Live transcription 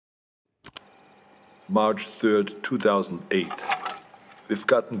March 3rd, 2008. We've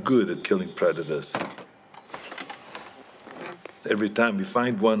gotten good at killing predators. Every time we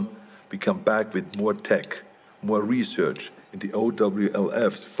find one, we come back with more tech, more research, and the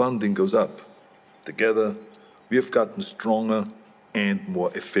OWLF's funding goes up. Together, we have gotten stronger and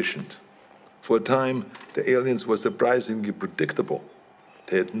more efficient. For a time, the aliens were surprisingly predictable.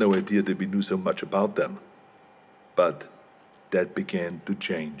 They had no idea that we knew so much about them. But that began to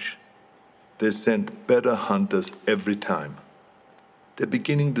change. They sent better hunters every time. They're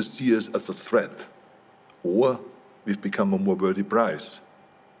beginning to see us as a threat. Or we've become a more worthy prize.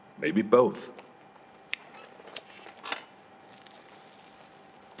 Maybe both.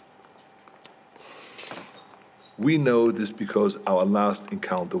 We know this because our last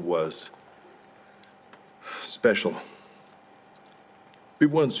encounter was special. We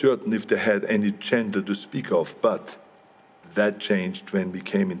weren't certain if they had any gender to speak of, but that changed when we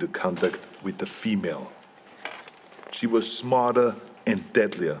came into contact with the female. She was smarter and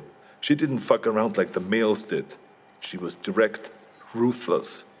deadlier. She didn't fuck around like the males did. She was direct,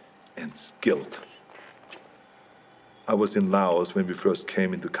 ruthless, and skilled. I was in Laos when we first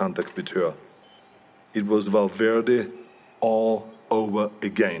came into contact with her. It was Valverde all over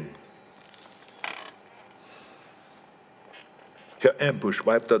again. Her ambush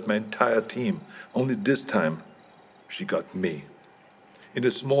wiped out my entire team. Only this time, she got me. In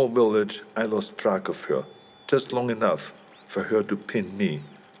a small village, I lost track of her, just long enough for her to pin me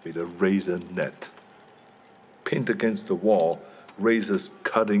with a razor net. Pinned against the wall, razors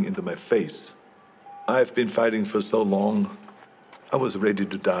cutting into my face. I've been fighting for so long, I was ready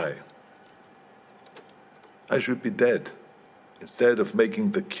to die. I should be dead. Instead of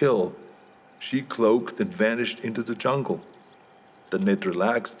making the kill, she cloaked and vanished into the jungle. The net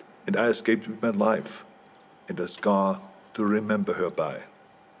relaxed, and I escaped with my life, and a scar to remember her by.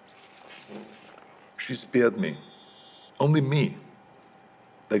 She spared me. Only me.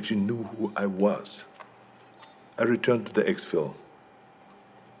 Like she knew who I was. I returned to the exfil.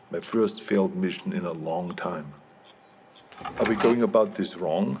 My first failed mission in a long time. Are we going about this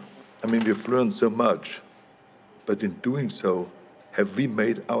wrong? I mean, we've learned so much. But in doing so, have we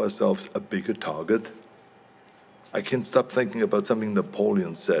made ourselves a bigger target? I can't stop thinking about something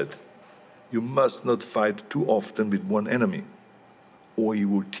Napoleon said. You must not fight too often with one enemy, or you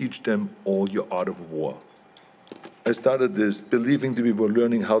will teach them all your art of war. I started this believing that we were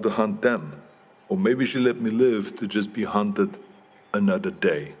learning how to hunt them, or maybe she let me live to just be hunted another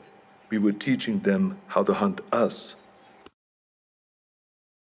day. We were teaching them how to hunt us,